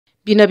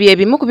Bino bye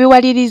bimu ku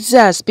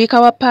biwaliriza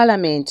Sipiika wa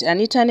Paalamenti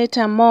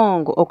Anita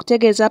Mongo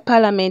okutegeeza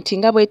Paalamenti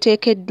nga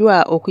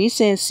bw'eteekeddwa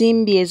okuyisa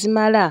ensimbi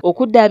ezimala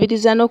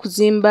okuddaabiriza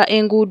n'okuzimba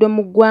enguudo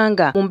mu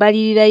ggwanga mu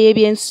mbalirira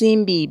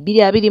y'ebyensimbi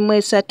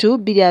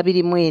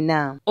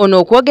 2023-2024. Ono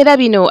okwogera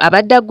bino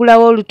abadde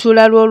aggulawo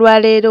olutuula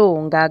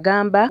lw'olwaleero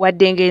ng'agamba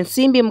wadde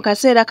ng'ensimbi mu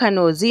kaseera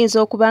kano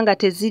ziyinza okuba nga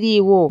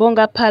teziriiwo bo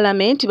nga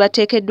Paalamenti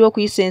bateekeddwa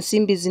okuyisa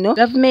ensimbi zino,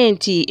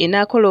 gavumenti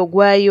enaakola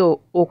ogwayo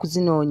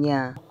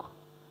okuzinoonya.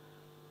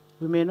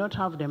 We may not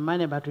have the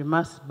money, but we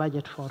must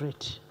budget for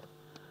it.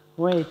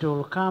 Where it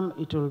will come,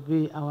 it will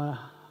be our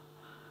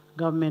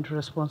government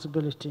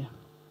responsibility.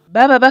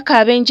 Ababaka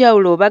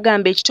ab'enjawulo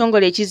bagamba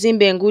ekitongole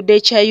ekizimba enguudo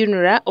ekya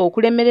UNRA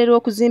okulemererwa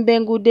okuzimba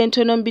enguudo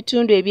entono mu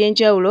bitundu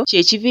eby'enjawulo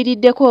kye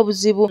kiviiriddeko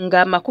obuzibu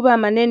ng'amakubo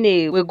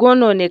amanene we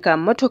goonooneka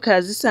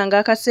mmotoka zisanga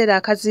akaseera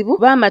akazibu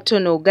kuba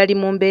amatono gali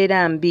mu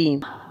mbeera mbi.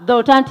 The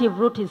alternative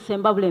route is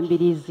Sembabule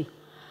Mbirizi.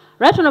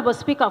 Right, Honourable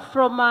Speaker,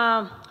 from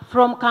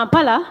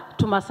Kampala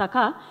to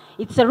Masaka,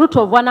 it's a route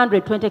of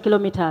 120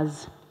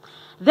 kilometers.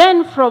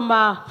 Then from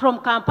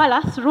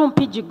Kampala through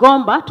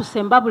Mpigi-Gomba to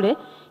Sembabule,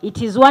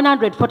 it is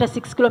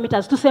 146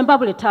 kilometers to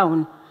Sembabule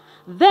town.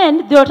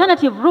 Then the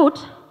alternative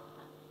route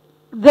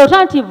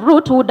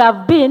would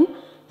have been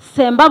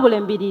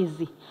Sembabule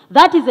Mbirizi.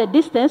 That is a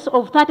distance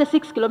of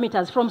 36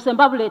 kilometers from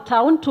Sembabule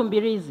town to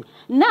Mbirizi.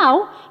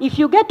 Now, if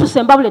you get to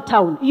Sembabule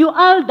town, you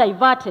are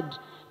diverted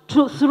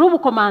through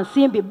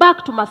Bukomansimbi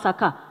back to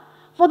Masaka.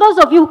 For those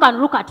of you who can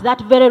look at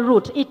that very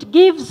route, it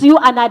gives you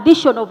an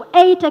addition of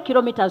 80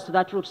 kilometers to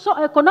that route. So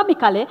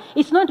economically,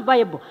 it's not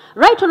viable.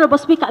 Right, Honourable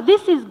Speaker,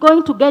 this is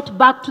going to get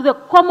back to the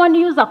common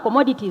user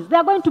commodities. They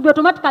are going to be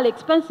automatically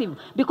expensive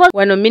because...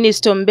 Wano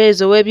Minister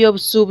Mbezo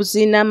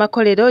w'ebyobusuubuzi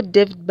n'amakolero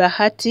David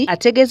Bahati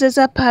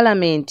ategeezezza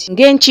Paalamenti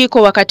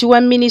ng'enkiiko wakati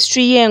wa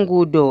Ministry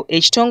y'enguudo,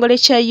 ekitongole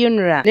kya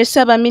UNRA ne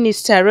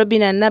Ssaabaminisita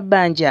Robinah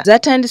Nabbanja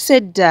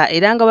zatandise dda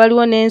era nga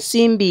waliwo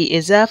n'ensimbi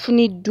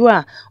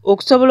ezaafuniddwa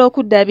okusobola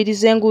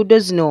okuddaabiriza enguudo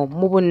zino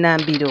mu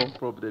bunnambiro.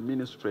 From the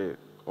Ministry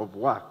of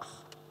Works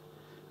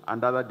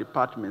and other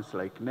departments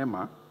like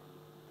NEMA,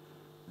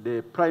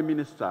 the Prime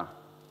Minister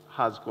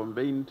has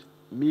convened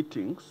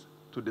meetings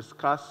to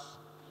discuss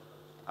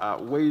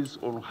ways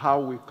on how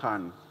we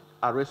can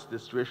arrest the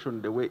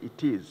situation the way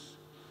it is,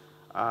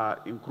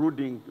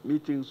 including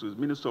meetings with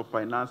Minister of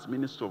Finance,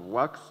 Minister of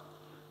Works.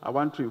 I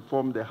want to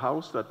inform the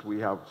House that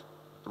we have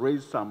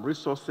raised some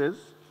resources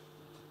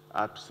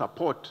to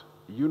support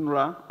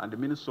UNRA and the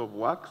Minister of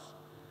Works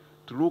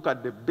to look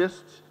at the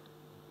best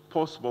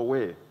possible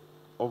way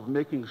of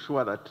making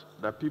sure that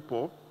the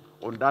people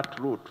on that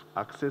route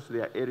access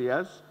their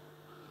areas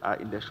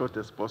in the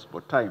shortest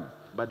possible time.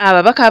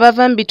 Ababaka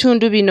abava mu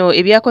bitundu bino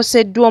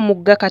ebyakoseddwa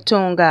omugga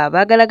Katonga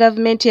baagala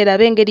gavumenti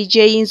erabe engeri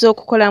gy'eyinza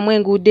okukolamu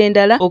enguudo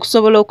endala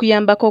okusobola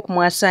okuyambako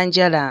okumwasa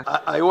njala.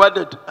 I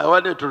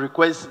wanted to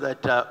request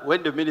that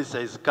when the minister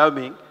is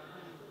coming,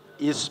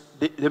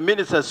 the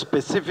minister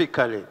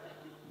specifically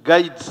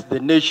guides the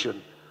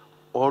nation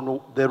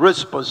on the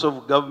response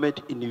of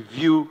government in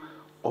view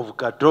of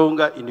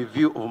Katonga, in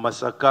view of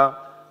Masaka,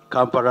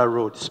 Kampala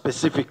Road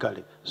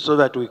specifically, so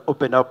that we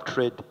open up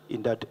trade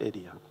in that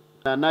area.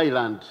 An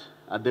island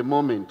at the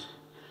moment,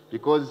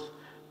 because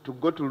to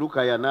go to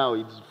Lukaya now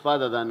is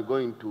further than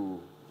going to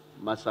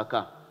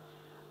Masaka.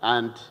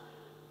 And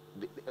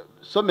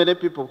so many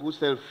people who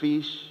sell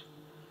fish,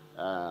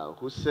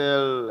 who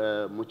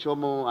sell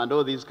muchomo and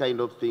all these kind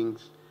of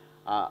things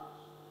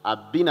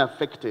have been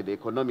affected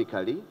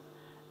economically,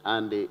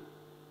 and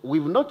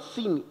we've not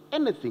seen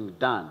anything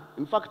done.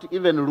 In fact,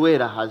 even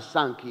Luera has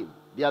sunk in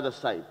the other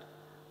side.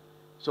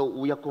 So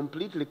we are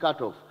completely cut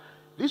off.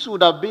 This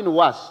would have been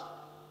worse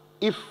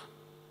if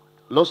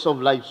loss of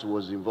lives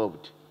was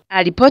involved.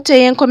 Alipoota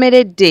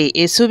ey'enkomeredde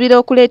esuubira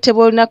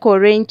okuleetebwa olunaku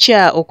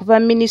olw'enkya okuva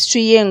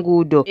Ministry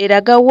y'enguudo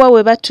eraga wa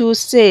we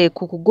batuuse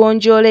ku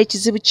kugonjoola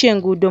ekizibu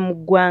ky'enguudo mu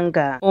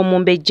ggwanga.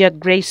 Omumbejja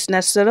Grace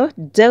Nassolo,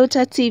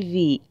 Delta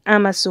TV,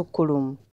 Amasukkulumu.